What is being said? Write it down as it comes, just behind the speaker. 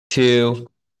Two.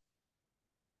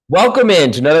 Welcome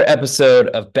in to another episode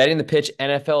of Betting the Pitch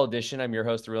NFL Edition. I'm your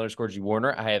host, the real underscore G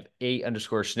Warner. I have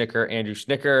 _Schnicker, Andrew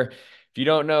Schnicker. If you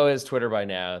don't know his Twitter by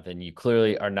now, then you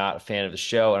clearly are not a fan of the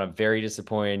show, and I'm very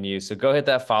disappointed in you. So go hit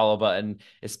that follow button,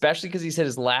 especially because he said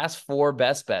his last four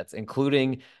best bets,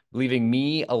 including leaving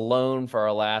me alone for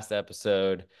our last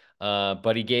episode.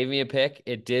 But he gave me a pick.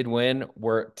 It did win.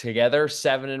 We're together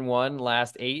 7-1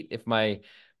 last eight. If my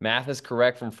math is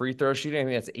correct from free throw shooting, I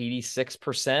think that's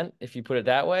 86% if you put it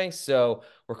that way. So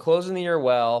we're closing the year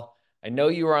well. I know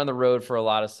you were on the road for a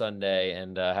lot of Sunday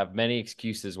and have many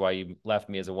excuses why you left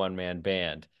me as a one-man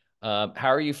band. How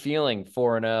are you feeling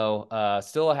 4-0?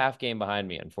 Still a half game behind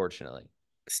me, unfortunately.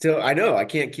 Still, I know I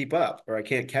can't keep up or I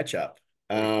can't catch up.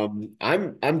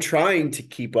 I'm trying to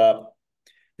keep up.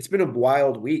 It's been a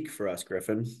wild week for us,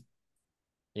 Griffin.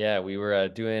 Yeah, we were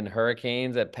doing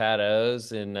hurricanes at Pat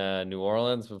O's in New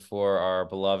Orleans before our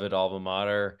beloved alma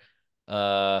mater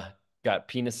uh, got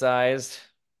penicized,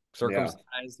 Yeah,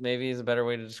 circumcised, maybe is a better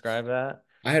way to describe that.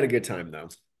 I had a good time though.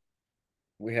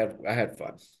 I had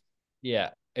fun.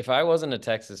 Yeah, if I wasn't a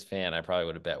Texas fan, I probably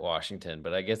would have bet Washington,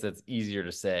 but I guess that's easier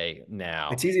to say It's now.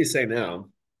 easy to say now.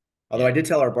 Although Yeah, I did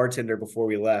tell our bartender before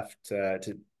we left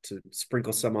to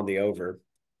sprinkle some on the over.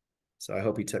 So I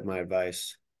hope he took my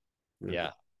advice.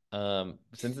 Yeah. yeah.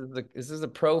 Since this is a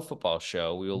pro football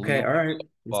show, we will Okay, leave all right, let's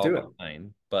football do it.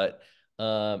 behind. But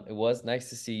it was nice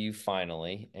to see you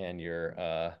finally and your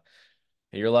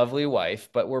lovely wife.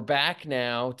 But we're back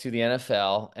now to the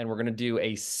NFL, and we're going to do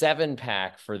a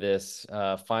seven-pack for this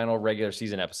final regular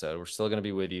season episode. We're still going to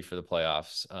be with you for the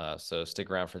playoffs, so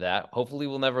stick around for that. Hopefully,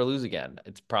 we'll never lose again.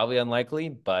 It's probably unlikely,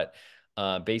 but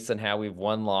based on how we've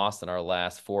won, lost in our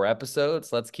last four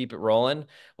episodes, let's keep it rolling.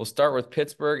 We'll start with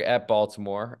Pittsburgh at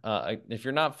Baltimore. If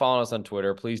you're not following us on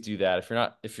Twitter, please do that.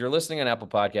 If you're listening on Apple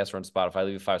Podcasts or on Spotify,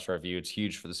 leave a 5-star review. It's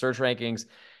huge for the search rankings.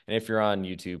 And if you're on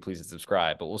YouTube, please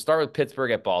subscribe. But we'll start with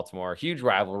Pittsburgh at Baltimore. Huge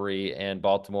rivalry, and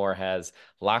Baltimore has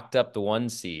locked up the one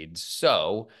seed.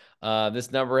 So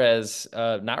this number has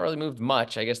not really moved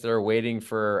much. I guess they're waiting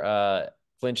for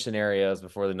clinch scenarios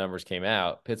before the numbers came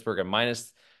out. Pittsburgh a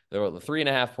minus, they're the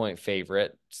 3.5 point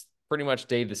favorite. It's pretty much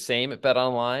stayed the same at Bet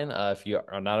Online. If you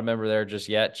are not a member there just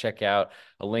yet, check out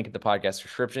a link in the podcast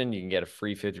description. You can get a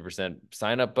free 50%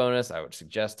 sign up bonus. I would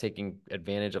suggest taking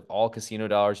advantage of all casino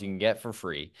dollars you can get for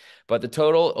free. But the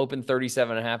total opened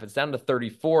 37.5. It's down to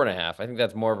 34.5. I think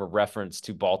that's more of a reference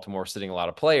to Baltimore sitting a lot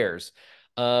of players.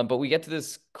 But we get to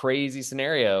this crazy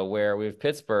scenario where we have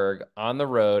Pittsburgh on the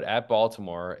road at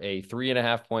Baltimore, a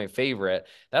 3.5 point favorite.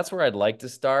 That's where I'd like to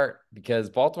start because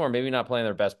Baltimore maybe not playing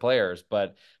their best players,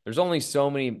 but there's only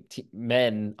so many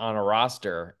men on a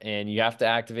roster, and you have to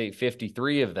activate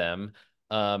 53 of them.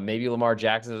 Maybe Lamar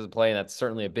Jackson doesn't play, and that's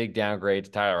certainly a big downgrade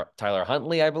to Tyler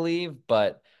Huntley, I believe,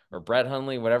 but or Brett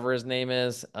Hundley, whatever his name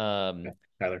is. Yeah,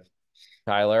 Tyler.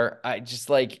 Tyler, I just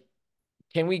like,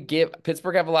 can we give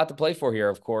Pittsburgh have a lot to play for here?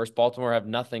 Of course, Baltimore have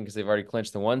nothing because they've already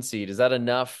clinched the one seed. Is that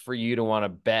enough for you to want to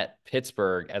bet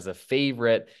Pittsburgh as a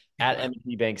favorite at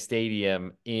M&T Bank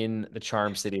Stadium in the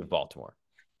charm city of Baltimore?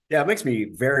 Yeah, it makes me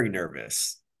very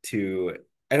nervous to,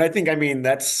 and I think I mean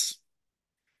that's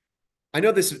I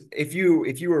know this. If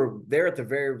you were there at the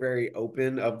very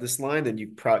open of this line, then you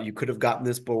could have gotten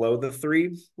this below the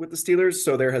three with the Steelers.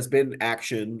 So there has been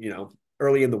action,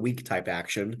 early in the week type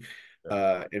action,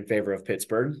 in favor of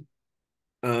Pittsburgh.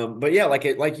 But yeah,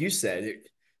 like you said,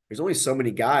 there's only so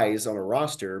many guys on a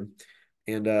roster,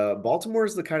 and Baltimore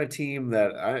is the kind of team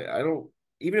that I don't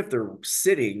even if they're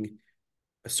sitting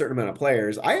a certain amount of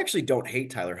players. I actually don't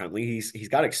hate Tyler Huntley. He's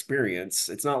got experience.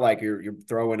 It's not like you're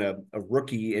throwing a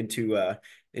rookie into a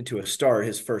start,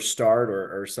 his first start,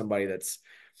 or somebody that's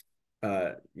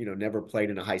never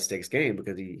played in a high stakes game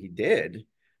because he did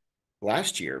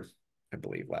last year, I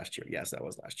believe last year. Yes, that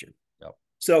was last year. Yep.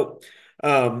 So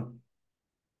um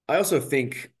I also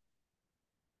think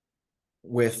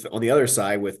with on the other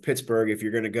side with Pittsburgh, if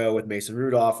you're going to go with Mason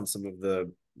Rudolph and some of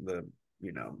the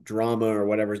drama or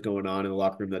whatever's going on in the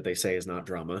locker room that they say is not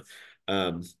drama.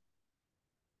 Um,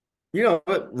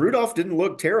 but Rudolph didn't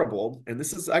look terrible, and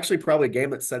this is actually probably a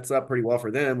game that sets up pretty well for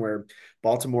them. Where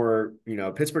Baltimore,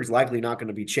 Pittsburgh's likely not going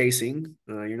to be chasing.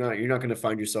 You're not going to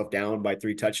find yourself down by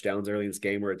 3 touchdowns early in this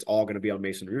game where it's all going to be on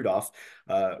Mason Rudolph.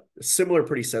 Similar,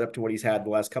 pretty setup to what he's had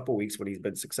the last couple of weeks when he's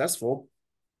been successful.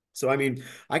 So I mean,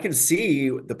 I can see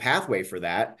the pathway for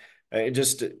that.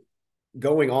 Just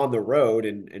going on the road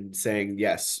and saying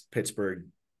yes, Pittsburgh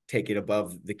take it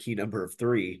above the key number of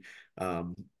three.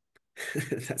 Um,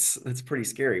 that's pretty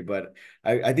scary, but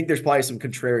I think there's probably some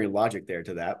contrarian logic there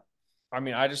to that. I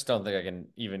mean, I just don't think I can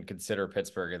even consider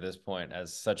Pittsburgh at this point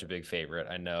as such a big favorite.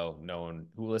 I know no one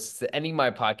who listens to any of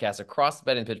my podcasts across the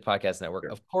Bet and Pitch podcast network.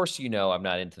 Sure. Of course, I'm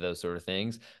not into those sort of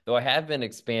things, though I have been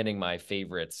expanding my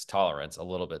favorites tolerance a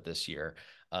little bit this year.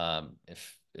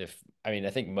 If I mean, I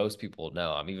think most people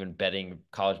know I'm even betting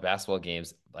college basketball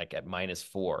games like at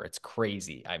 -4. It's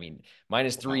crazy. I mean,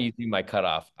 -3 Wow. is my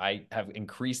cutoff. I have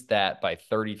increased that by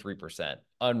 33%.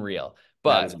 Unreal. That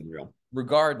But is unreal.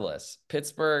 regardless,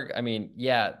 Pittsburgh, I mean,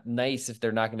 yeah, nice if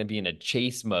they're not going to be in a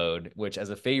chase mode, which as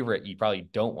a favorite, you probably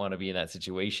don't want to be in that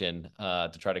situation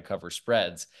to try to cover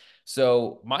spreads.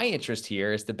 So my interest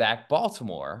here is to back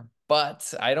Baltimore,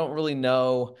 but I don't really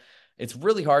know. It's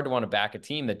really hard to want to back a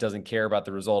team that doesn't care about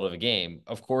the result of a game.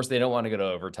 Of course, they don't want to go to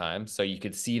overtime. So you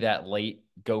could see that late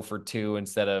go for two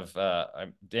instead of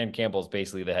Dan Campbell's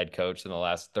basically the head coach in the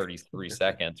last 33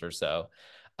 seconds or so.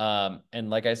 And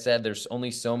like I said, there's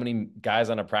only so many guys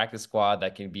on a practice squad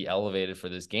that can be elevated for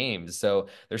this game. So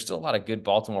there's still a lot of good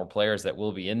Baltimore players that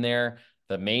will be in there.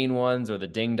 The main ones or the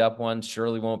dinged up ones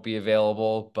surely won't be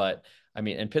available. But I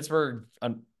mean, in Pittsburgh,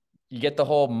 you get the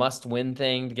whole must win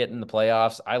thing to get in the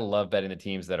playoffs. I love betting the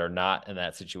teams that are not in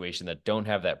that situation, that don't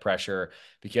have that pressure,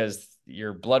 because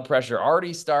your blood pressure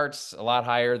already starts a lot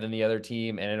higher than the other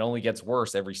team and it only gets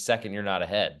worse every second you're not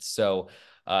ahead. So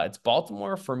it's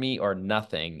Baltimore for me or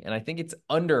nothing. And I think it's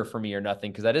under for me or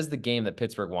nothing because that is the game that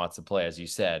Pittsburgh wants to play, as you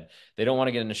said. They don't want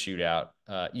to get in a shootout,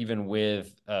 even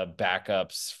with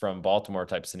backups from Baltimore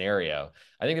type scenario.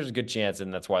 I think there's a good chance,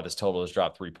 and that's why this total has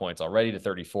dropped 3 points already to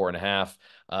 34.5.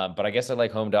 But I guess I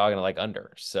like home dog and I like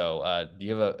under. So do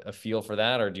you have a feel for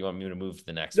that, or do you want me to move to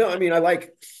the next No, one? I mean I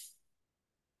like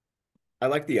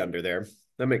the under there.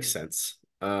 That makes sense.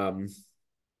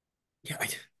 Yeah,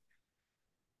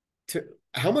 to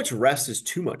how much rest is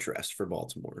too much rest for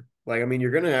Baltimore? Like, I mean,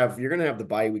 you're gonna have the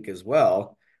bye week as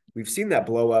well. We've seen that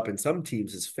blow up in some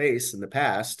teams' face in the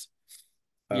past.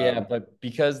 Yeah, Um, but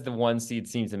because the one seed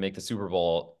seems to make the Super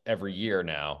Bowl every year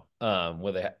now,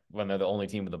 when they're the only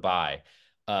team with a bye,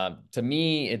 to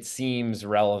me it seems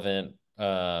relevant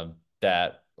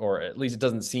that, or at least it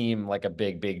doesn't seem like a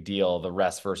big deal, the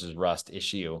rest versus rust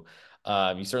issue.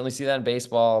 You certainly see that in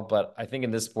baseball, but I think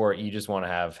in this sport you just want to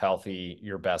have healthy,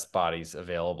 your best bodies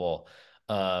available.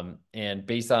 And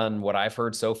based on what I've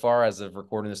heard so far, as of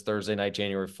recording this Thursday night,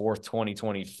 January 4th,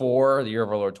 2024, the year of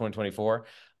our Lord 2024.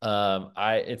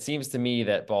 It seems to me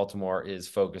that Baltimore is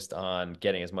focused on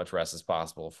getting as much rest as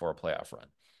possible for a playoff run.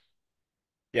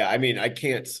 yeah, I mean, I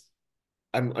can't.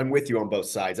 I'm with you on both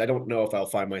sides. I don't know if I'll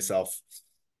find myself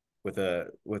with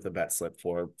a bet slip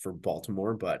for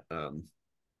Baltimore, but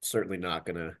certainly not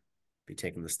gonna be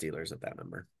taking the Steelers at that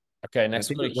number. Okay, And I next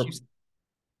think we go to Houston.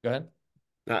 Go ahead.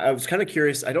 I was kind of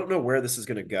curious. I don't know where this is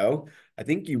going to go. I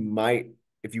think you might,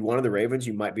 if you wanted the Ravens,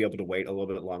 you might be able to wait a little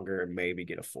bit longer and maybe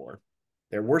get a four.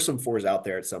 There were some fours out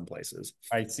there at some places.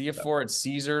 I see a So, four at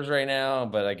Caesars right now,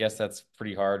 but I guess that's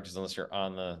pretty hard because unless you're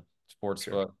on the sure.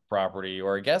 sportsbook property,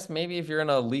 or I guess maybe if you're in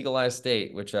a legalized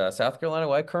state, which South Carolina,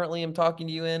 who I currently am talking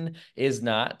to you in, is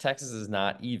not. Texas is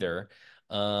not either.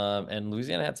 And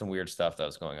Louisiana had some weird stuff that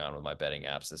was going on with my betting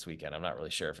apps this weekend. I'm not really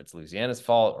sure if it's Louisiana's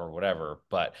fault or whatever,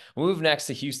 but we'll move next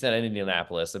to Houston and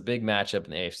Indianapolis, a big matchup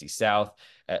in the AFC South.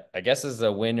 I guess is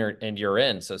a winner and you're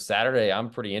in. So Saturday, I'm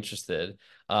pretty interested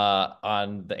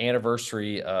on the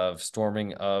anniversary of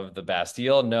storming of the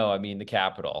Bastille. No, I mean the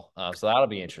Capitol. So that'll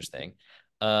be interesting.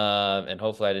 And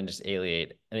hopefully I didn't just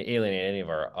alienate any of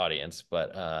our audience,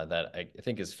 but that I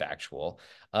think is factual.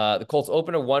 The Colts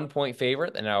open a 1 point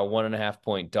favorite and now a 1.5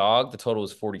 point dog. The total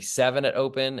is 47 at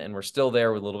open, and we're still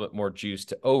there with a little bit more juice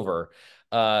to over.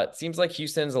 It seems like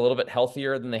Houston's a little bit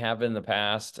healthier than they have been in the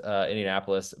past.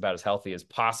 Indianapolis about as healthy as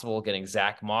possible, getting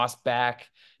Zach Moss back,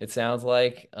 it sounds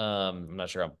like. I'm not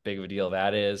sure how big of a deal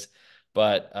that is.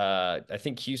 But I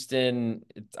think Houston,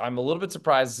 I'm a little bit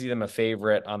surprised to see them a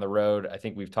favorite on the road. I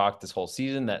think we've talked this whole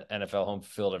season that NFL home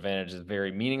field advantage is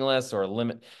very meaningless, or a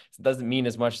limit. It doesn't mean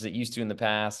as much as it used to in the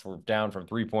past. We're down from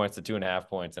 3 points to 2.5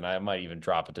 points, and I might even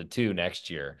drop it to two next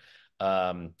year.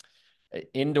 Um,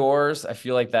 Indoors, I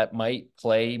feel like that might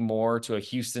play more to a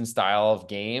Houston style of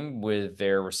game with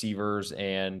their receivers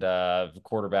and the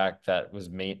quarterback that was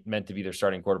meant to be their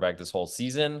starting quarterback this whole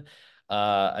season.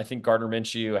 I think Gardner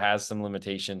Minshew has some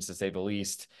limitations, to say the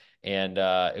least. And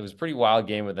it was a pretty wild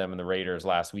game with them and the Raiders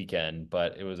last weekend,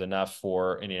 but it was enough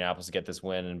for Indianapolis to get this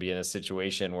win and be in a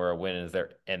situation where a win is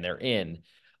there and they're in.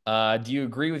 Do you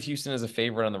agree with Houston as a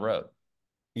favorite on the road?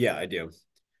 Yeah, I do.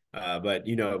 But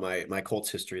my Colts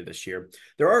history this year.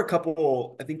 There are a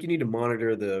couple. I think you need to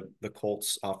monitor the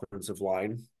Colts offensive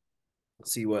line,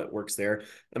 see what works there.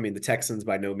 I mean, the Texans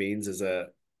by no means is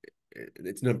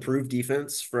it's an improved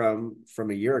defense from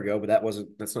a year ago, but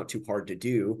that's not too hard to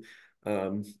do.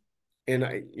 Um, and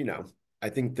I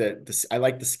think that I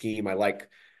like the scheme. I like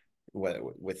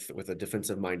with a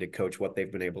defensive minded coach what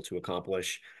they've been able to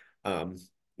accomplish. Um,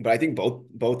 but I think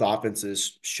both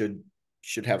offenses should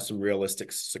have some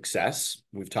realistic success.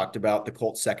 We've talked about the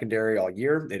Colts secondary all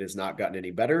year. It has not gotten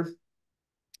any better.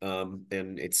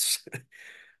 And it's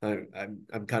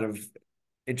I'm kind of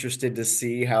interested to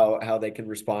see how they can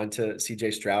respond to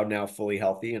CJ Stroud now fully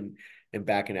healthy and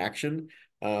back in action.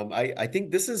 I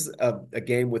think this is a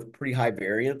game with pretty high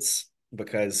variance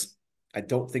because I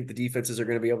don't think the defenses are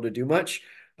going to be able to do much.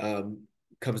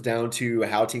 Comes down to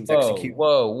how teams Whoa, execute.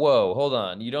 whoa, whoa. Hold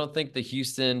on. You don't think the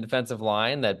Houston defensive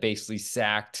line that basically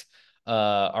sacked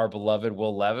our beloved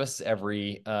Will Levis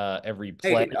every play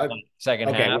Hey, second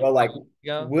okay, half well, a like couple weeks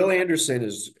ago? Will Anderson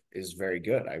is very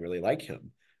good. I really like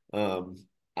him. Um,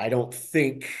 I don't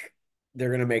think they're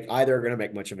going to make either are going to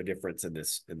make much of a difference in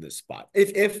this spot.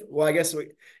 If well, I guess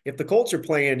if the Colts are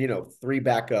playing, three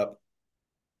backups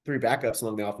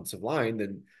along the offensive line,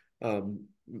 then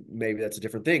maybe that's a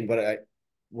different thing. But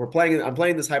I'm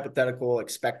playing this hypothetical,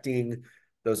 expecting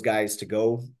those guys to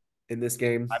go in this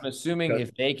game. I'm assuming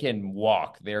if they can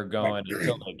walk, they're Right. going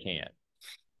until they can't.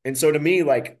 And so to me,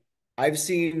 like I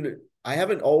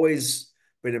haven't always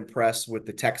been impressed with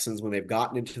the Texans when they've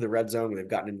gotten into the red zone, when they've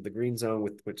gotten into the green zone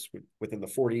within the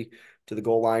 40 to the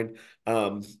goal line.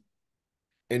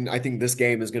 And I think this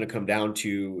game is going to come down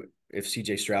to if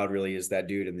CJ Stroud really is that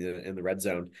dude in the red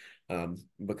zone,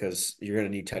 because you're going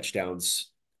to need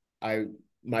touchdowns. I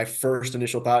My first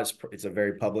initial thought is it's a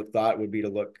very public thought would be to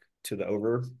look to the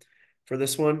over for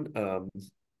this one.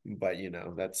 But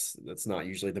that's not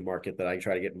usually the market that I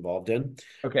try to get involved in.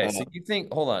 Okay, Uh, so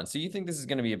hold on. So you think this is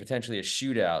going to be potentially a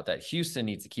shootout that Houston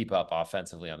needs to keep up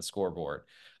offensively on the scoreboard?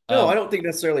 no, I Um, don't think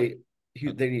necessarily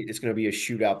it's going to be a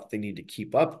shootout that they need to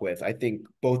keep up with. I think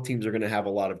both teams are going to have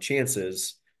a lot of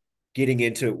chances getting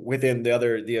into within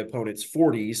the opponent's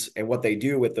 40s, and what they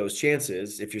do with those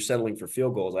chances. If you're settling for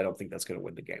field goals, I don't think that's going to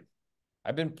win the game.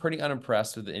 I've been pretty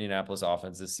unimpressed with the Indianapolis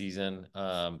offense this season.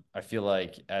 I feel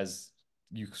like, as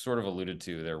you sort of alluded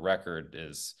to, their record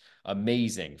is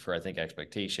amazing for, I think,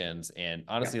 expectations. And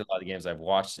Yeah. honestly, a lot of the games I've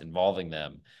watched involving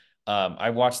them, I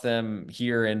watched them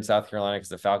here in South Carolina because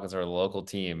the Falcons are a local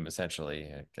team,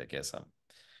 essentially. I guess I'm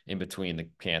in between the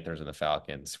Panthers and the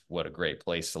Falcons. What a great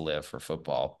place to live for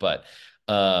football. But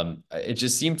it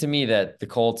just seemed to me that the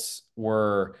Colts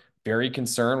were very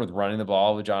concerned with running the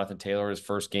ball with Jonathan Taylor his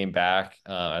first game back,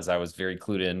 as I was very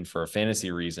clued in for a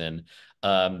fantasy reason.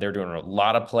 They're doing a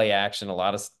lot of play action, a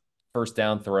lot of first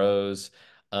down throws.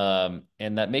 And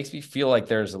that makes me feel like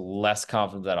there's less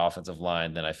confidence in that offensive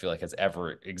line than I feel like has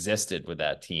ever existed with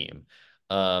that team.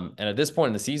 And at this point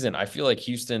in the season, I feel like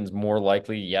Houston's more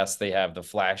likely. Yes, they have the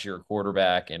flashier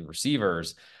quarterback and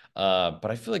receivers, but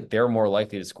I feel like they're more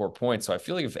likely to score points. So I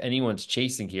feel like if anyone's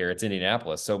chasing here, it's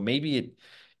Indianapolis. So maybe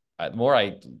the more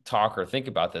I talk or think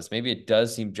about this, maybe it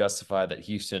does seem justified that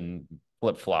Houston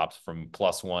flip flops from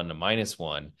 +1 to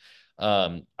 -1.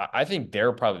 I think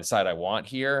they're probably the side I want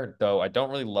here, though I don't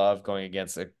really love going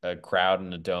against a crowd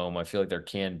in a dome. I feel like there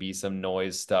can be some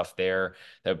noise stuff there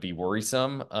that would be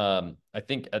worrisome. I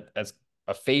think as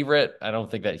a favorite, I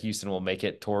don't think that Houston will make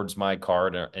it towards my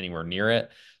card or anywhere near it.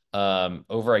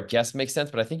 Over, I guess, makes sense,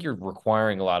 but I think you're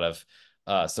requiring a lot of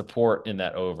support in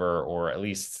that over, or at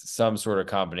least some sort of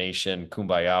combination,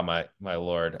 kumbaya, my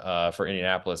lord, for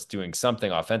Indianapolis doing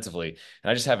something offensively,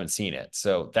 and I just haven't seen it.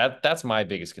 So that's my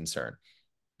biggest concern.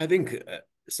 I think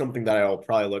something that I'll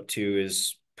probably look to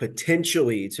is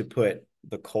potentially to put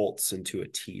the Colts into a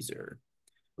teaser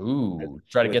Ooh,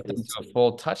 try to with get them to a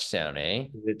full touchdown, eh?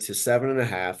 it to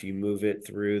 7.5. You move it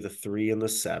through the 3 and the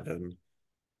 7.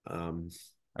 Um,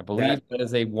 I believe that that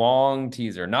is a Wong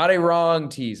teaser, not a wrong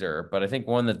teaser, but I think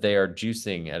one that they are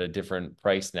juicing at a different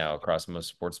price now across most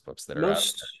sports books that are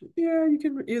out. yeah, you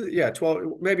can, yeah,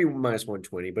 12, maybe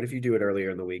 -120, but if you do it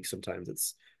earlier in the week,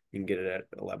 sometimes you can get it at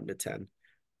 11 to 10.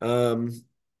 Um,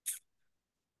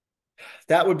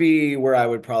 that would be where I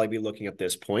would probably be looking at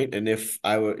this point. And if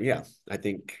I would, yeah, I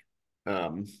think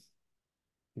um,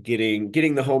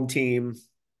 getting the home team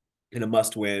in a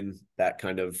must win, that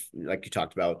kind of like you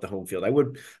talked about the home field.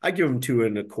 I'd give them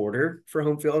 2.25 for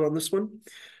home field on this one.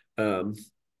 Um,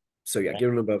 so yeah,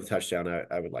 giving them above a touchdown,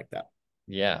 I would like that.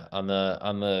 Yeah, on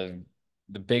the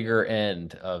bigger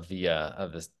end of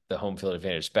the home field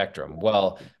advantage spectrum.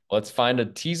 Well, let's find a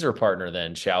teaser partner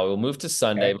then, shall we? We'll move to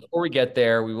Sunday. Okay. Before we get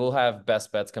there, we will have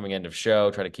best bets coming end of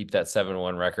show. Try to keep that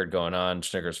 7-1 record going on.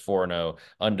 Schnicker's 4-0,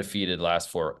 undefeated last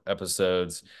 4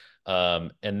 episodes.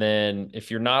 And then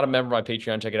if you're not a member of my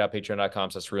Patreon, check it out,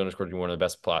 patreon.com/real_one of the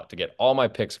best plot to get all my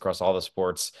picks across all the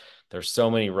sports. There's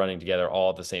so many running together all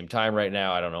at the same time right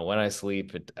now. I don't know when I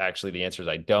sleep. Actually, the answer is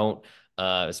I don't,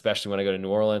 especially when I go to New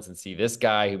Orleans and see this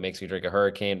guy who makes me drink a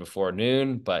hurricane before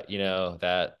noon. But you know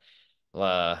that,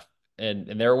 uh,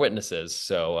 and there are witnesses,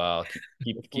 so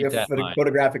We keep have that in mind.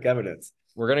 photographic evidence.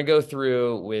 We're going to go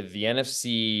through with the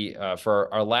NFC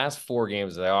for our last four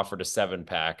games. I offered a seven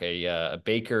pack, a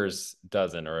baker's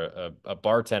dozen or a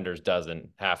bartender's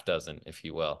dozen, half dozen, if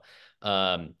you will.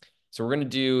 Um, so we're going to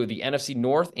do the NFC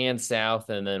North and South,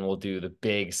 and then we'll do the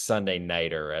big Sunday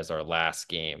nighter as our last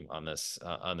game on this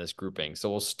grouping. So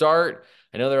we'll start.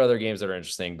 I know there are other games that are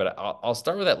interesting, but I'll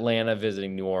start with Atlanta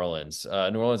visiting New Orleans.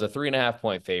 New Orleans a 3.5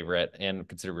 point favorite, and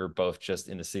consider we were both just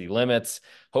in the city limits.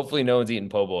 Hopefully, no one's eating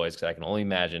po' boys because I can only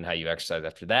imagine how you exercise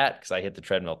after that. Because I hit the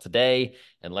treadmill today,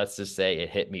 and let's just say it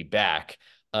hit me back.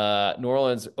 New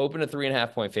Orleans opened a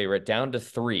 3.5 point favorite down to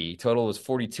three. Total was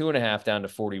 42.5 down to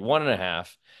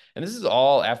 41.5. And this is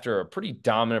all after a pretty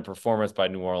dominant performance by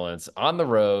New Orleans on the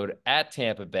road at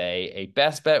Tampa Bay, a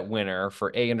best bet winner for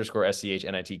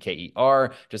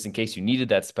A_SCHNITKER, just in case you needed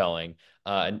that spelling.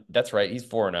 And that's right, he's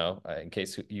 4-0, in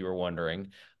case you were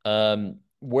wondering.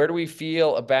 Where do we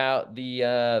feel about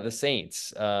the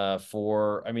Saints? I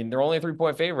mean, they're only a 3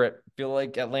 point favorite. I feel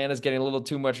like Atlanta's getting a little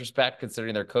too much respect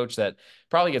considering their coach that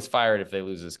probably gets fired if they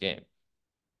lose this game.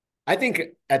 I think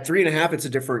at 3.5, it's a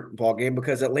different ball game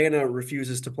because Atlanta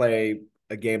refuses to play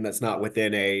a game that's not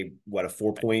within a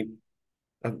 4 point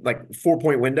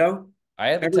window. I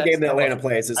had the Every game Texans that plus Atlanta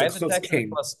plays is I a had the close Texans game.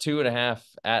 plus 2.5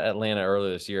 at Atlanta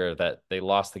earlier this year that they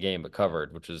lost the game but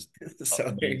covered, which is So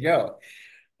there you amazing. go.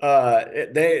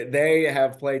 They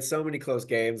have played so many close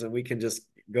games, and we can just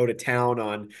go to town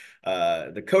on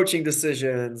the coaching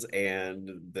decisions and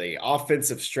the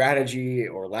offensive strategy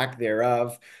or lack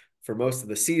thereof for most of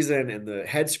the season, and the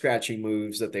head scratching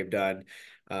moves that they've done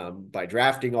by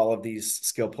drafting all of these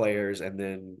skill players and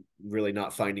then really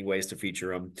not finding ways to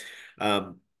feature them.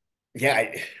 Um,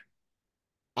 yeah,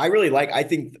 I really like. I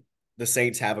think the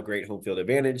Saints have a great home field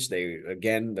advantage.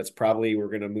 That's probably we're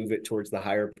going to move it towards the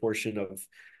higher portion of,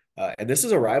 and this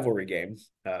is a rivalry game.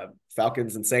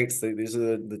 Falcons and Saints. These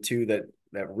are the two that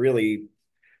really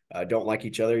don't like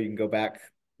each other. You can go back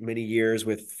many years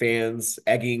with fans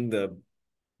egging the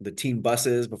team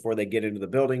buses before they get into the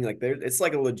building. It's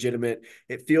like a legitimate.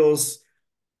 It feels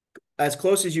as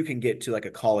close as you can get to like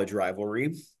a college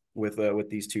rivalry with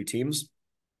these two teams.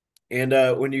 And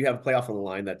when you have a playoff on the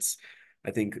line,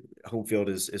 I think home field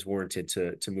is warranted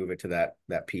to move it to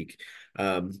that peak.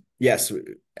 Yes,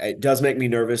 it does make me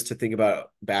nervous to think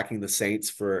about backing the Saints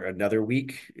for another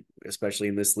week, especially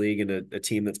in this league and a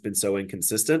team that's been so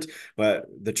inconsistent. But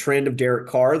the trend of Derek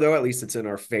Carr, though, at least it's in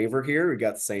our favor here. We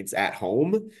got the Saints at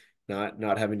home,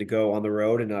 not having to go on the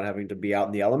road and not having to be out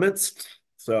in the elements.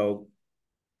 So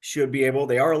should be able.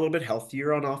 They are a little bit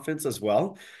healthier on offense as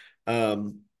well.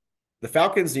 Um, the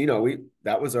Falcons, we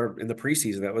that was our in the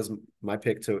preseason. That was my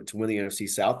pick to win the NFC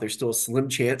South. There's still a slim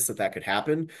chance that could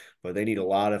happen, but they need a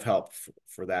lot of help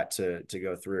for that to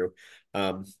go through.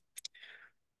 Um,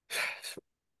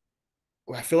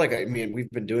 I feel like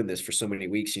we've been doing this for so many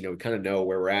weeks. We kind of know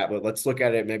where we're at, but let's look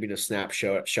at it maybe in a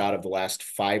snapshot of the last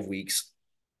 5 weeks.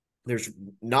 There's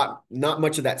not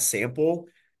much of that sample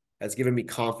has given me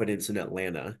confidence in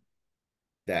Atlanta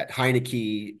that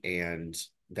Heineke and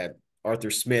that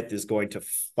Arthur Smith is going to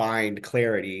find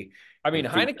clarity I mean,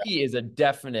 and figure out. Heineke is a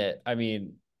definite. I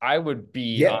mean, I would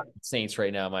be on Yeah, Saints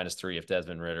right now -3 if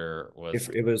Desmond Ritter was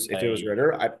if it was playing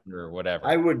Ritter, or I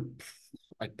whatever. would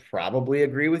I'd probably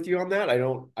agree with you on that.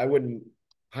 I wouldn't.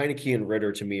 Heineke and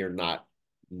Ritter to me are not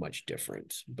much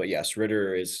different, but yes,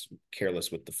 Ritter is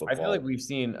careless with the I feel like football we've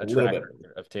seen a a little track bit.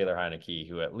 record of Taylor Heineke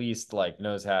who at least like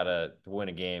knows how to win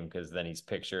a game because then he's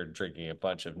pictured drinking a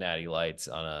bunch of natty lights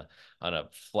on a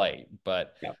flight.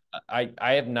 But Yeah.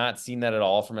 I have not seen that at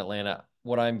all from Atlanta.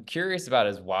 What I'm curious about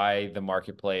is why the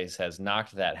marketplace has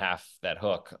knocked that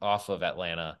hook off of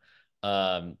Atlanta.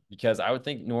 Because I would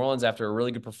think New Orleans, after a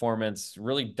really good performance,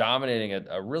 really dominating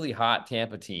a really hot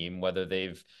Tampa team, whether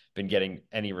they've been getting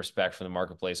any respect from the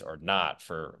marketplace or not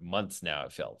for months now,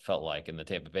 it felt like in the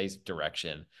Tampa Bay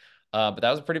direction. But that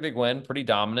was a pretty big win, pretty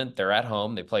dominant. They're at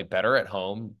home. They play better at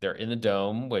home. They're in the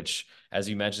dome, which, as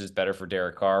you mentioned, is better for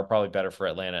Derek Carr, probably better for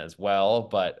Atlanta as well.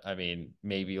 But I mean,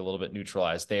 maybe a little bit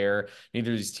neutralized there.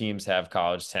 Neither of these teams have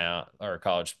college town or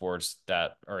college sports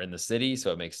that are in the city,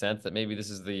 so it makes sense that maybe this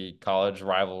is the college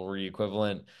rivalry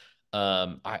equivalent.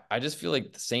 I just feel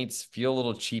like the Saints feel a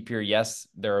little cheap here. Yes,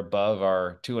 they're above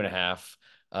our 2.5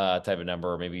 type of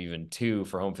number, or maybe even two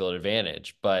for home field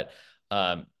advantage. But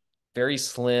very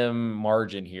slim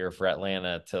margin here for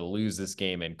Atlanta to lose this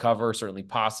game and cover. Certainly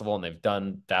possible, and they've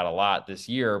done that a lot this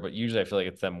year. But usually, I feel like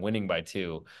it's them winning by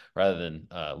two rather than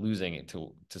losing it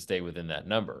to stay within that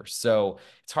number. So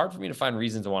it's hard for me to find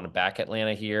reasons to want to back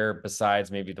Atlanta here, besides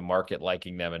maybe the market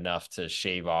liking them enough to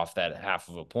shave off that half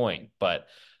of a point. But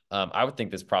I would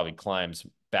think this probably climbs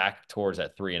back towards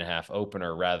that 3.5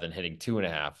 opener rather than hitting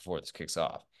 2.5 before this kicks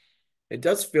off. It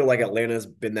does feel like Atlanta's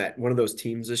been that one of those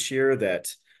teams this year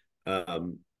that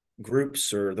um,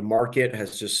 groups or the market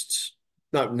has just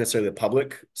not necessarily the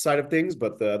public side of things,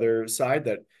 but the other side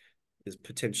that is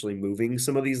potentially moving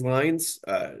some of these lines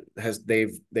has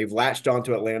they've latched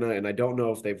onto Atlanta, and I don't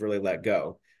know if they've really let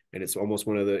go. And it's almost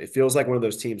one of the it feels like one of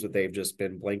those teams that they've just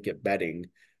been blanket betting.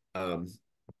 Um,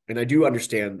 and I do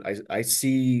understand. I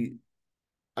see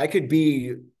I could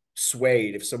be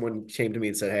swayed if someone came to me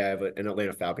and said, "Hey, I have an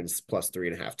Atlanta Falcons plus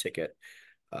 3.5 ticket,"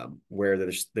 where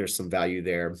there's some value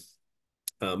there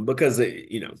because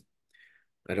I'm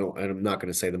not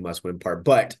going to say the must win part,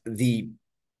 but the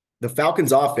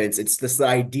Falcons offense, it's this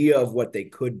idea of what they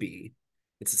could be.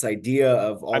 It's this idea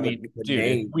of I all mean, the dude,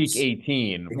 it's week names.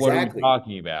 18. What are we Exactly.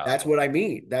 talking about? That's what I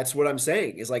mean. That's what I'm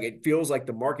saying. Is like it feels like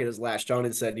the market has latched on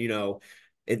and said,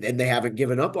 and they haven't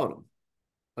given up on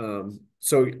them.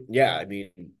 So yeah, I mean,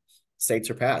 Saints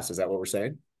are pass. Is that what we're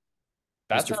saying?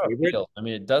 That's Mr. how it Favorite? feels. I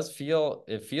mean,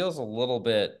 it feels a little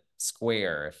bit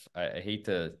square. If I hate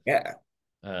to, Yeah.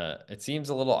 it seems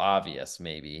a little obvious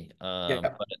maybe. Yeah.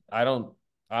 But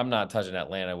I'm not touching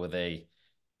Atlanta with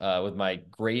my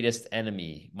greatest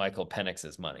enemy, Michael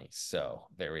Penix's money. So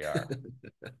there we are.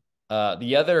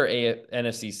 The other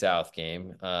NFC South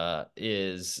game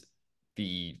is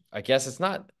I guess it's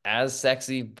not as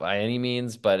sexy by any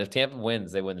means, but if Tampa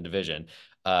wins, they win the division.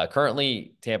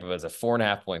 Currently, Tampa is a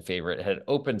 4.5 point favorite. It had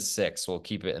opened six. So we'll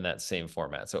keep it in that same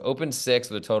format. So open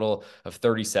six with a total of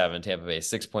 37. Tampa Bay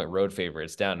 6 point road favorite.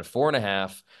 It's down to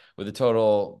 4.5 with a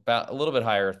total about a little bit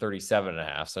higher,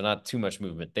 37.5. So not too much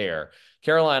movement there.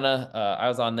 Carolina, I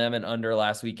was on them and under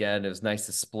last weekend. It was nice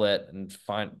to split and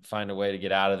find a way to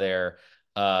get out of there.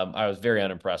 I was very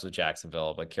unimpressed with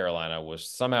Jacksonville, but Carolina was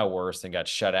somehow worse and got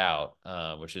shut out,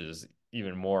 which is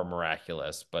even more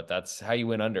miraculous. But that's how you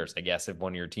win unders, I guess, if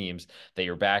one of your teams that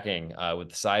you're backing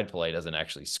with the side play doesn't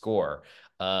actually score.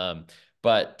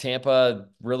 But Tampa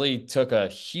really took a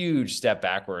huge step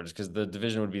backwards because the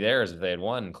division would be theirs if they had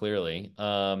won, clearly.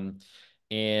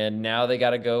 And now they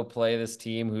got to go play this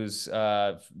team who's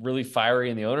really fiery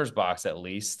in the owner's box, at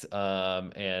least.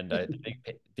 And I think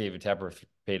David Tepper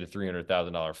paid a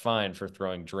 $300,000 fine for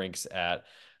throwing drinks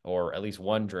or at least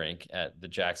one drink at the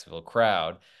Jacksonville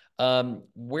crowd.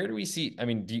 Where do we see? I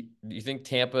mean, do you think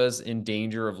Tampa's in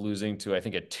danger of losing to, I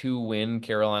think, a 2-win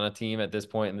Carolina team at this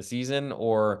point in the season?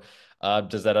 Or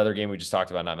does that other game we just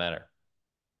talked about not matter?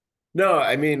 No,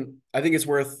 I mean, I think it's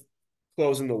worth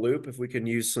closing the loop if we can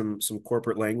use some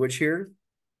corporate language here.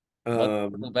 Let's go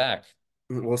Um, back.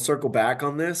 we'll circle back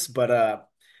on this, but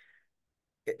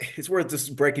it's worth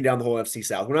just breaking down the whole FC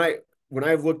South. When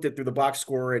I've looked at through the box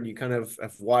score and you kind of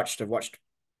I've watched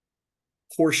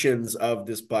portions of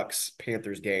this Bucks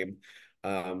Panthers game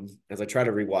as I try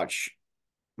to rewatch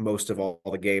most of all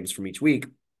the games from each week.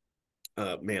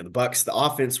 Man, the Bucks, the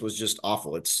offense was just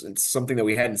awful. It's something that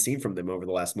we hadn't seen from them over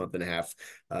the last month and a half.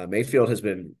 Mayfield has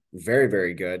been very,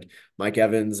 very good. Mike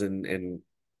Evans and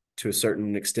to a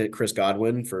certain extent Chris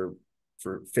Godwin for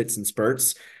fits and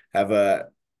spurts have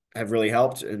have really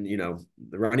helped. And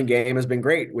the running game has been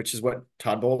great, which is what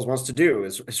Todd Bowles wants to do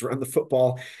is run the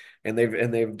football, and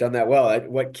they've done that well.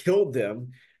 What killed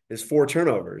them is four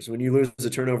turnovers. When you lose a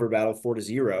turnover battle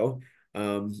 4-0,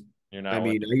 um, You're I not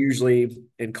mean, winning. I usually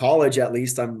in college at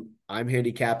least I'm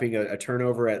handicapping a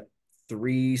turnover at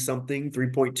three something,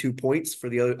 3.2 points for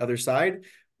the other side.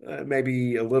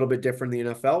 Maybe a little bit different in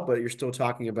the NFL, but you're still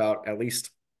talking about at least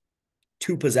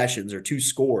two possessions or two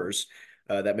scores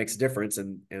that makes a difference,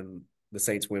 and the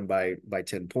Saints win by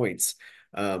 10 points.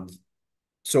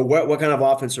 So what kind of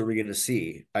offense are we going to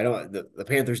see? I don't. The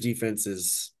Panthers defense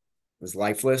is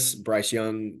lifeless. Bryce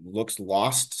Young looks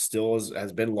lost. Still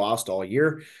has been lost all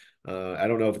year. I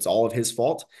don't know if it's all of his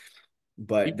fault, He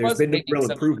but there's was been no making real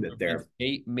some improvement improvements.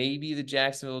 there. Maybe the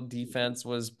Jacksonville defense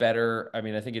was better. I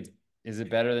mean, I think is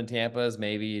it better than Tampa's?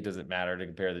 Maybe it doesn't matter to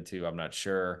compare the two. I'm not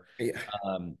sure. Yeah.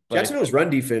 But if Jacksonville's run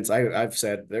defense, I've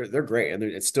said they're great, and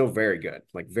it's still very good,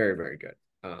 like very very good.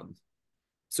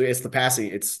 So it's the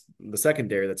passing, it's the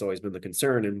secondary that's always been the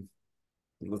concern, and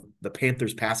the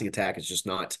Panthers passing attack is just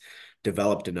not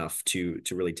developed enough to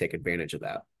really take advantage of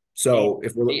that. eight, So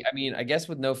if we're I mean, I guess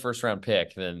with no first round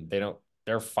pick, then they don't.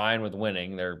 they're fine with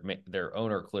winning. Their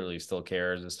owner clearly still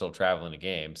cares, is still traveling to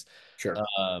games. Sure.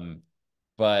 Um,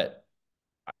 but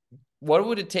what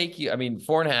would it take you? I mean,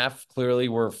 4.5, clearly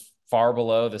we're far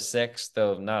below the 6,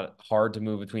 though not hard to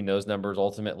move between those numbers.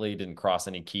 Ultimately, didn't cross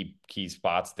any key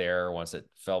spots there once it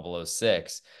fell below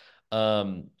 6.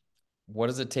 Um, what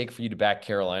does it take for you to back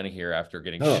Carolina here after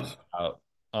getting shut Oh, out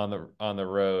on the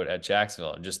road at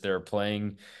Jacksonville? And just they're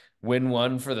playing win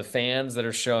one for the fans that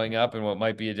are showing up in what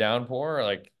might be a downpour.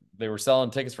 Like they were selling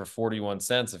tickets for 41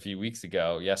 cents a few weeks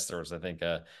ago. Yes, there was, I think,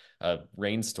 a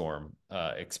rainstorm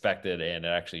expected, and it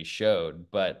actually showed.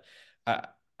 But I,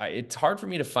 it's hard for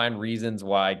me to find reasons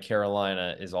why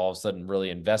Carolina is all of a sudden really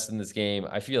invested in this game.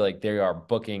 I feel like they are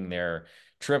booking their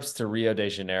trips to Rio de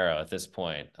Janeiro at this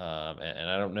point. And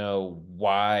I don't know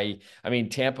why. I mean,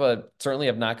 Tampa certainly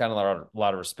have not gotten a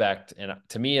lot of respect, and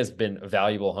to me has been a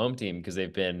valuable home team because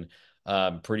they've been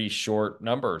pretty short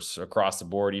numbers across the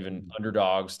board, even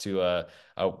underdogs to a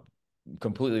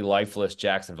completely lifeless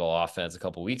Jacksonville offense a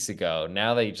couple weeks ago.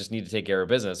 Now they just need to take care of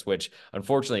business, which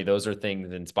unfortunately those are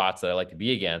things and spots that I like to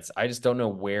be against. I just don't know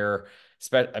where.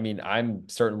 I mean, I'm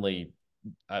certainly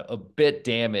a bit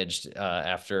damaged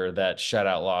after that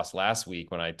shutout loss last week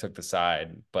when I took the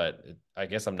side, but I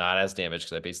guess I'm not as damaged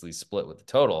because I basically split with the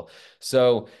total.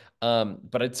 So,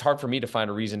 but it's hard for me to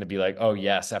find a reason to be like, oh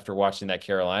yes, after watching that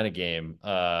Carolina game,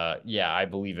 yeah, I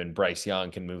believe in Bryce Young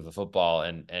can move the football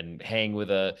and hang with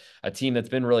a team that's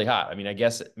been really hot. I mean, I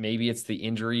guess maybe it's the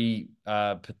injury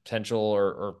potential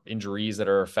or injuries that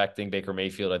are affecting Baker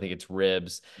Mayfield. I think it's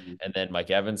ribs, and then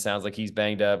Mike Evans sounds like he's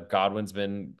banged up. Godwin's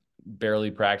been barely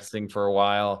practicing for a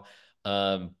while.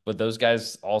 But those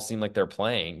guys all seem like they're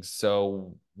playing.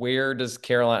 So where does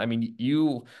Carolina? I mean,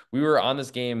 we were on this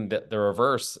game the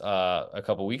reverse a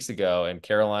couple weeks ago, and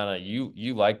Carolina,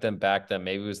 you liked them, backed them.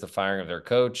 Maybe it was the firing of their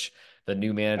coach, the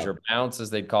new manager bounce, as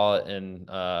they'd call it in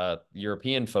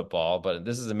European football, but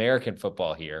this is American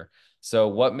football here. So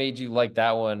what made you like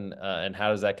that one, and how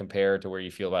does that compare to where you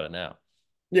feel about it now?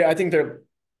 yeah, I think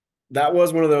that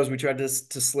was one of those we tried to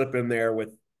slip in there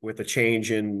with a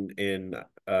change in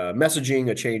messaging,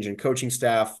 a change in coaching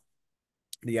staff,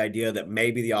 the idea that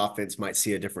maybe the offense might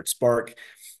see a different spark.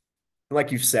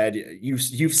 Like you've said,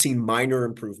 you've seen minor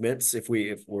improvements if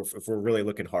we're really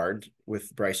looking hard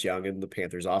with Bryce Young and the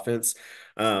Panthers offense.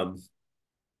 Um,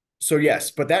 so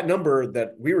yes, but that number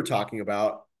that we were talking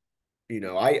about,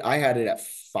 I had it at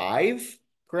 5,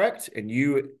 correct? And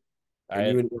you I and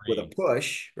you had ended up with a 3.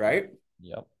 push, Yep. right?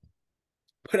 Yep.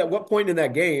 But at what point in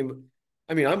that game,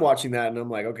 I mean, I'm watching that and I'm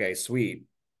like, okay, sweet.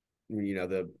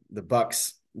 The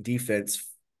Bucks defense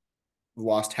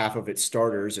lost half of its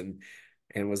starters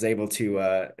and was able to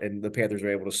and the Panthers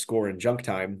were able to score in junk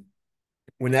time.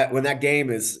 When that game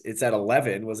it's at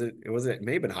 11, it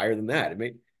may have been higher than that. It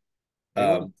may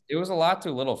um It was a lot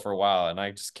too little for a while, and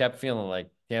I just kept feeling like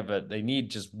Tampa they need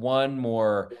just one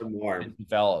more one more.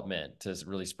 development to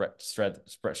really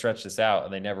stretch this out,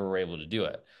 and they never were able to do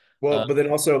it. Well, Um, but then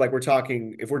also like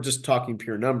if we're just talking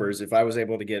pure numbers, if I was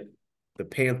able to get the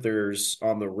Panthers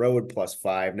on the road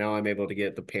 +5, now I'm able to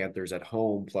get the Panthers at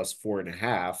home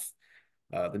 +4.5.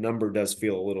 The number does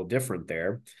feel a little different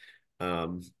there.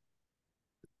 Um,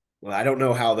 well, I don't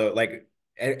know how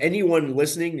anyone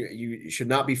listening, you should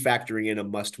not be factoring in a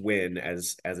must win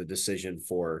as a decision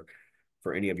for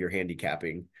any of your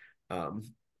handicapping.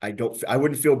 Um, I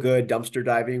wouldn't feel good dumpster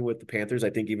diving with the Panthers.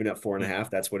 I think even at 4.5,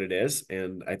 that's what it is.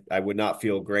 And I would not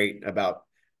feel great about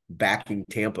backing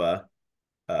Tampa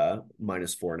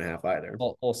 -4.5 either.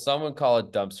 well, some would call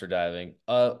it dumpster diving.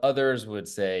 Others would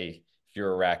say if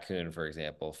you're a raccoon, for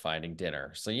example, finding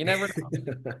dinner. So you never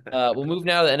know. We'll move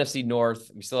now to the NFC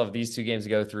North. We still have these two games to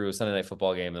go through, a Sunday night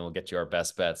football game, then we'll get you our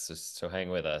best bets. So hang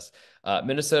with us.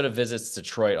 Minnesota visits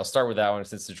Detroit. I'll start with that one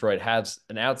since Detroit has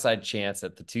an outside chance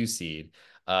at the 2 seed.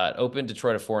 It opened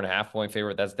Detroit a 4.5 point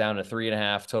favorite. That's down to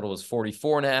 3.5. Total was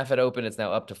 44.5 at open. It's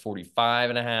now up to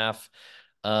 45.5.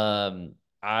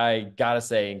 I gotta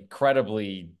say,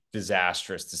 incredibly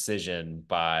disastrous decision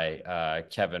by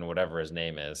Kevin, whatever his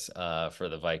name is, for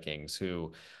the Vikings,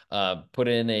 who put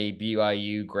in a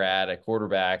BYU grad, a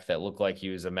quarterback that looked like he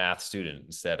was a math student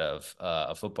instead of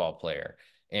a football player.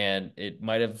 And it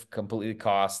might have completely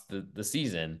cost the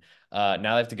season. Now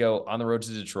they have to go on the road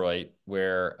to Detroit,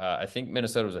 where I think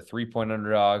Minnesota was a 3-point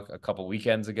underdog a couple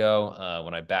weekends ago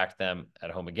when I backed them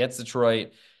at home against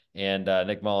Detroit. And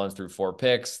Nick Mullins threw 4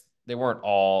 picks. They weren't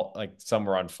all like, some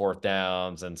were on fourth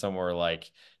downs and some were like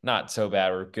not so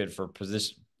bad or good for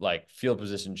position, like field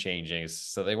position changings.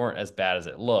 So they weren't as bad as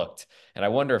it looked. And I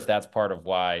wonder if that's part of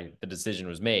why the decision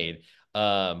was made.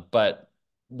 But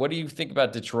what do you think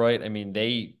about Detroit? I mean,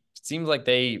 they seems like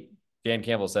they Dan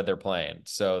Campbell said they're playing,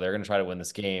 so they're going to try to win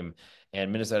this game.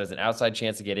 And Minnesota has an outside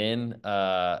chance to get in.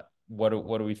 What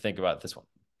do we think about this one?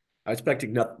 I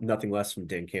expected nothing less from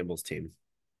Dan Campbell's team.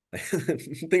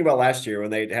 Think about last year when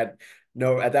they had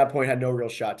at that point had no real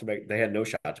shot to make. They had no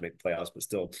shot to make the playoffs, but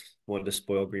still wanted to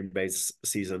spoil Green Bay's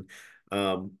season.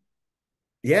 Um,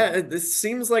 yeah, this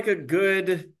seems like a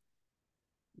good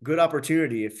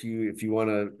opportunity if you want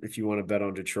to bet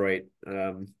on Detroit.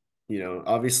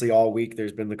 Obviously all week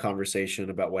there's been the conversation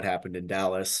about what happened in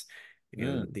Dallas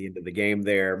and Mm. the end of the game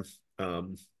there.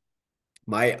 Um,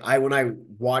 my I when I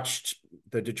watched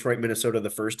the Detroit Minnesota the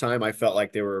first time, I felt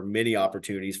like there were many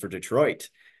opportunities for Detroit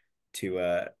to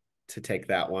uh to take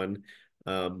that one.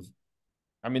 Um,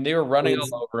 I mean, they were running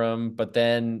wins all over him, but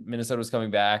then Minnesota was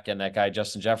coming back, and that guy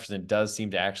Justin Jefferson does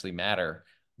seem to actually matter.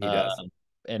 he Um, does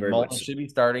and very Mullen much. should be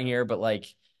starting here, but like,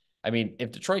 I mean,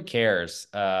 if Detroit cares,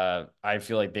 I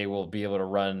feel like they will be able to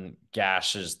run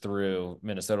gashes through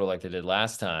Minnesota like they did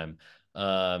last time.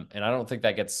 And I don't think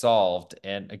that gets solved.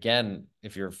 And again,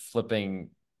 if you're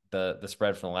flipping the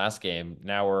spread from the last game,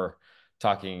 now we're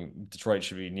talking Detroit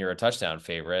should be near a touchdown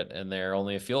favorite, and they're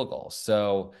only a field goal.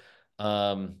 So.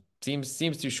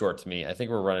 Seems too short to me. I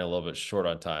think we're running a little bit short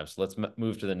on time. So let's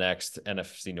move to the next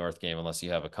NFC North game, unless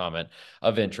you have a comment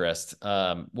of interest.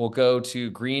 We'll go to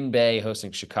Green Bay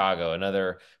hosting Chicago,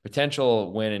 another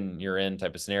potential win and you're in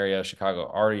type of scenario. Chicago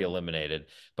already eliminated,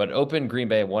 but open Green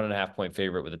Bay 1.5 point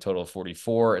favorite with a total of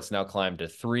 44. It's now climbed to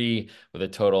 3 with a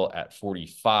total at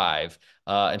 45.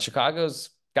 And Chicago's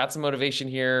got some motivation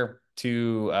here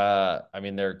to I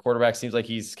mean their quarterback seems like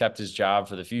he's kept his job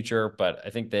for the future, but I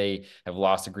think they have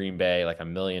lost to Green Bay like a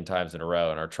million times in a row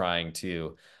and are trying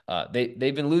to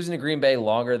they've been losing to Green Bay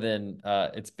longer than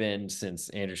it's been since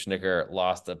Andrew Schnicker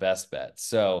lost the best bet.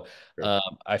 So Sure.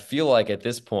 I feel like at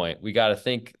this point we got to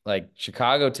think like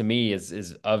Chicago to me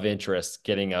is of interest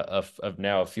getting of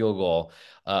now a field goal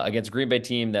against a Green Bay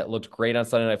team that looked great on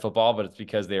Sunday Night Football, but it's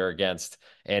because they are against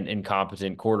an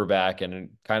incompetent quarterback and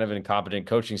kind of an incompetent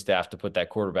coaching staff to put that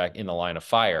quarterback in the line of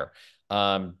fire.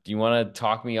 Do you want to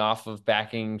talk me off of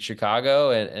backing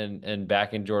Chicago and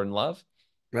backing Jordan Love?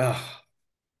 Oh,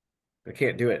 I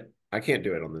can't do it. I can't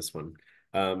do it on this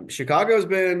one. Chicago's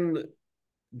been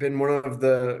one of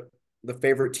the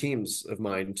favorite teams of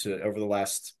mine to over the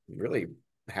last really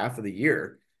half of the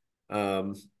year.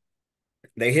 Um,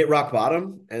 they hit rock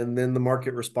bottom and then the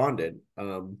market responded.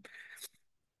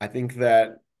 I think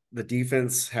that the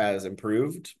defense has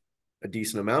improved a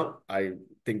decent amount. I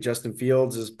think Justin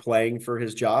Fields is playing for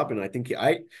his job, and I think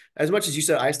as much as you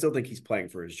said, I still think he's playing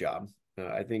for his job.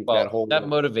 I think that Well, that whole,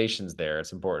 motivation's there.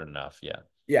 It's important enough. Yeah.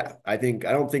 yeah, I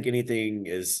don't think anything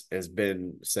is has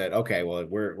been said. Okay, well,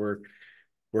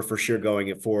 we're for sure going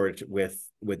it forward with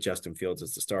Justin Fields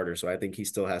as the starter. So I think he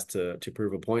still has to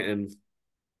prove a point. And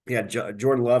yeah,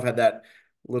 Jordan Love had that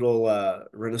little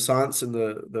renaissance in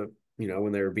the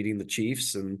when they were beating the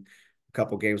Chiefs and a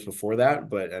couple games before that.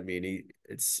 But I mean,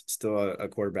 it's still a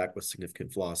quarterback with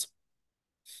significant flaws.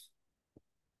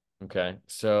 Okay.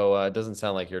 So it doesn't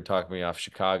sound like you're talking me off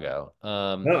Chicago.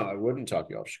 No, I wouldn't talk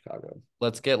you off Chicago.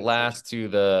 Let's get last to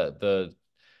the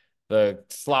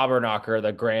slobber knocker,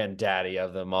 the granddaddy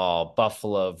of them all,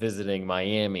 Buffalo visiting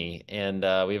Miami. And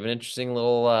we have an interesting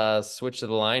little switch to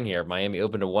the line here. Miami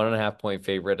opened a 1.5 point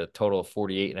favorite, a total of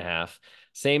 48.5.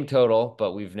 Same total,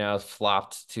 but we've now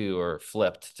flopped to or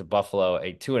flipped to Buffalo,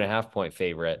 a 2.5 point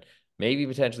favorite, maybe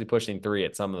potentially pushing 3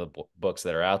 at some of the books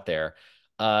that are out there.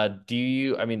 I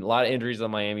mean, a lot of injuries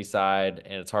on Miami side,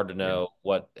 and it's hard to Yeah. know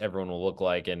what everyone will look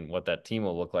like and what that team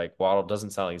will look like. Waddle doesn't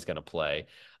sound like he's going to play.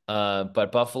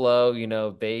 But Buffalo,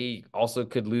 they also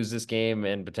could lose this game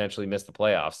and potentially miss the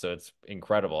playoffs. So it's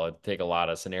incredible. It'd take a lot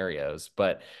of scenarios.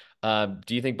 But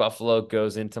do you think Buffalo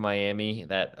goes into Miami,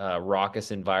 that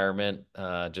raucous environment?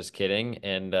 Just kidding,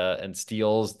 and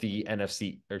steals the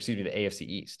NFC or excuse me, the AFC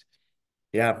East.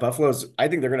 Yeah, Buffalo's. I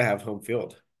think they're going to have home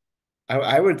field.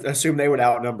 I would assume they would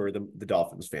outnumber the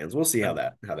Dolphins fans. We'll see how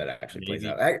that An actually plays easy.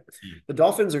 out. The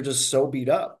Dolphins are just so beat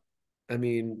up. I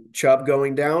mean, Chubb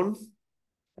going down,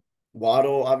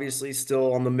 Waddle obviously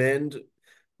still on the mend.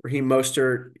 Raheem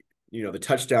Mostert, the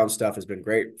touchdown stuff has been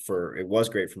great for it was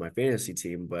great for my fantasy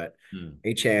team, but Hmm.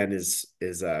 Achan is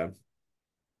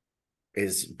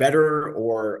better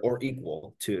or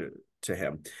equal to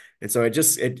him. And so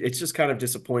it's just kind of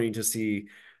disappointing to see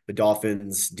the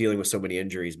Dolphins dealing with so many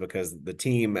injuries because the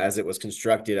team as it was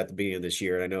constructed at the beginning of this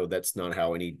year, and I know that's not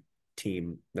how any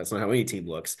team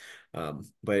looks. But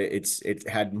it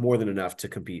had more than enough to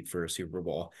compete for a Super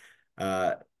Bowl.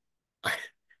 Uh,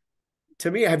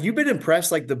 to me, have you been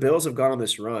impressed? Like the Bills have gone on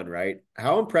this run, right?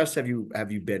 How impressed have you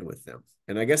been with them?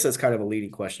 And I guess that's kind of a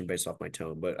leading question based off my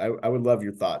tone, but I would love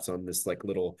your thoughts on this like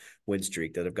little win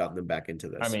streak that have gotten them back into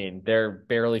I this. mean, they're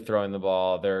barely throwing the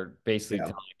ball. They're basically Yeah.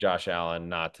 telling Josh Allen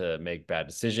not to make bad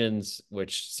decisions,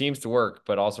 which seems to work,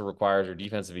 but also requires your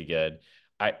defense to be good.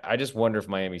 I just wonder if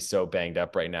Miami's so banged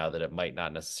up right now that it might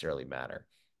not necessarily matter.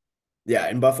 Yeah,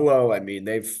 in Buffalo, I mean,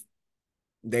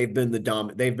 they've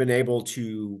been able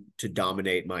to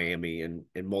dominate Miami in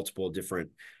multiple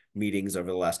different meetings over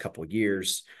the last couple of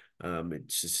years. It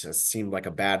just has seemed like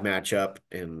a bad matchup,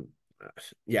 and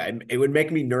yeah, it would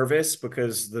make me nervous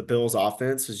because the Bills'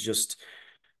 offense is just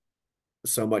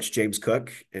so much James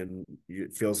Cook, and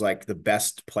it feels like the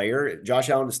best player. Josh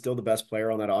Allen is still the best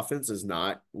player on that offense, is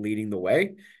not leading the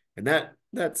way, and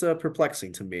that's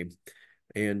perplexing to me.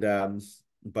 And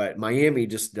but Miami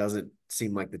just doesn't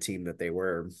seem like the team that they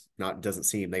were. Not doesn't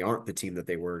seem they aren't the team that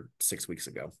they were 6 weeks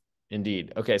ago.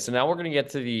 Indeed. Okay, so now we're going to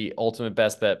get to the ultimate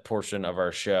best bet portion of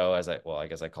our show, I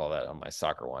guess I call that on my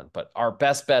soccer one. But our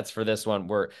best bets for this one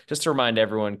were just to remind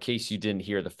everyone, in case you didn't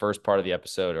hear the first part of the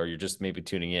episode, or you're just maybe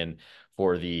tuning in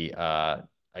for the, I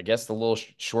guess the little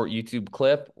short YouTube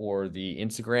clip or the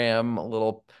Instagram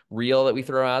little reel that we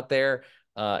throw out there.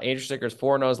 Andrew Sticker's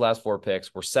 4-0 his last four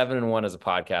picks. We're 7-1 as a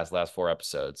podcast, last four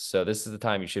episodes. So this is the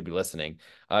time you should be listening.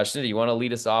 Shindy, you want to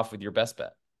lead us off with your best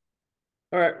bet?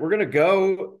 All right, we're gonna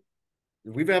go.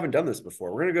 We haven't done this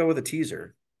before. We're gonna go with a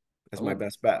teaser as my Oh,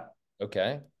 best bet.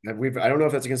 okay. I don't know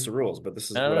if that's against the rules, but this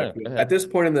I is don't what I know. feel Go at ahead. this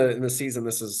point in the season.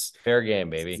 Fair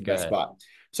game, This baby. is the Go best ahead. spot.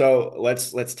 So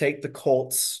let's take the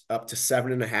Colts up to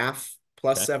 7.5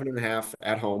 plus Okay. 7.5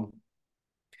 at home,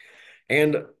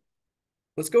 and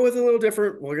let's go with a little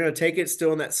different. We're gonna take it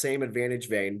still in that same advantage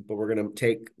vein, but we're gonna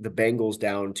take the Bengals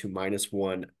down to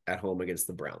 -1 at home against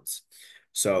the Browns.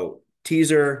 So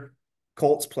teaser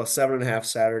Colts plus 7.5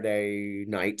 Saturday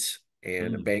night,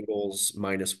 and Mm. Bengals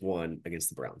 -1 against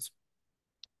the Browns.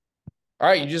 All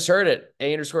right, you just heard it.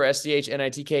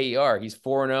 A_SDHNITKER. He's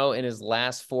 4-0 in his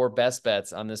last four best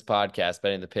bets on this podcast,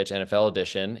 Betting the Pitch NFL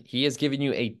edition. He has given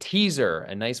you a teaser,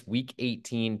 a nice week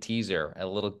 18 teaser, a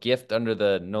little gift under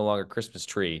the no longer Christmas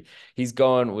tree. He's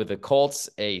going with the Colts,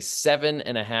 a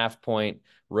 7.5 point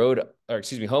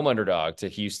home underdog to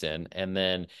Houston, and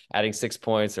then adding 6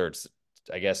 points, or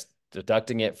I guess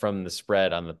deducting it from the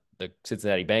spread on the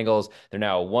Cincinnati Bengals. They're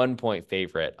now a 1 point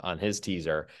favorite on his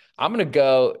teaser. I'm gonna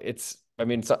go. It's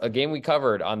a game we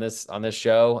covered on this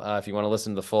show. If you want to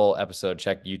listen to the full episode,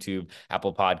 check YouTube,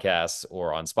 Apple Podcasts,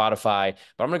 or on Spotify.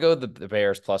 But I'm gonna go with the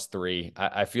Bears +3.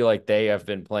 I feel like they have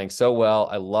been playing so well.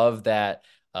 I love that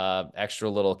extra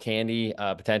little candy,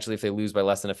 potentially if they lose by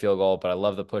less than a field goal. But I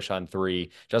love the push on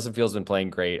three. Justin Fields been playing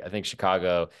great. I think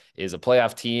Chicago is a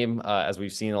playoff team, as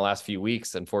we've seen in the last few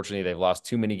weeks. Unfortunately, they've lost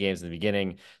too many games in the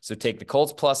beginning. So take the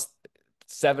Colts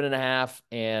 +7.5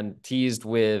 and teased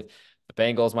with the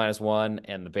Bengals -1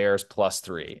 and the Bears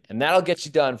 +3. And that'll get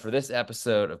you done for this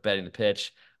episode of Betting the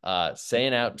Pitch.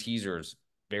 Saying out teasers,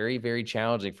 very, very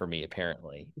challenging for me,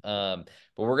 apparently. But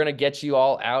we're gonna get you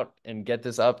all out and get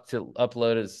this up to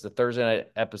upload. It's a Thursday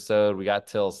night episode. We got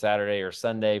till Saturday or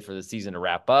Sunday for the season to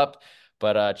wrap up.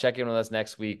 But check in with us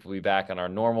next week. We'll be back on our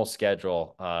normal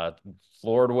schedule.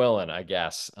 Lord willing, I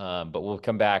guess. But we'll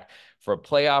come back for a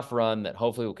playoff run that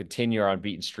hopefully will continue our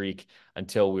unbeaten streak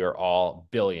until we are all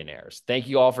billionaires. Thank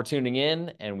you all for tuning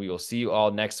in, and we will see you all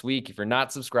next week. If you're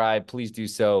not subscribed, please do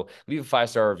so. Leave a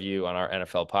 5-star review on our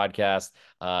NFL podcast,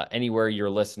 anywhere you're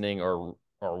listening or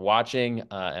watching,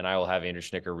 and I will have Andrew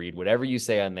Schnicker read whatever you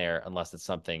say on there, unless it's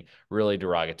something really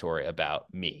derogatory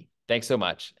about me. Thanks so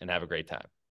much, and have a great time.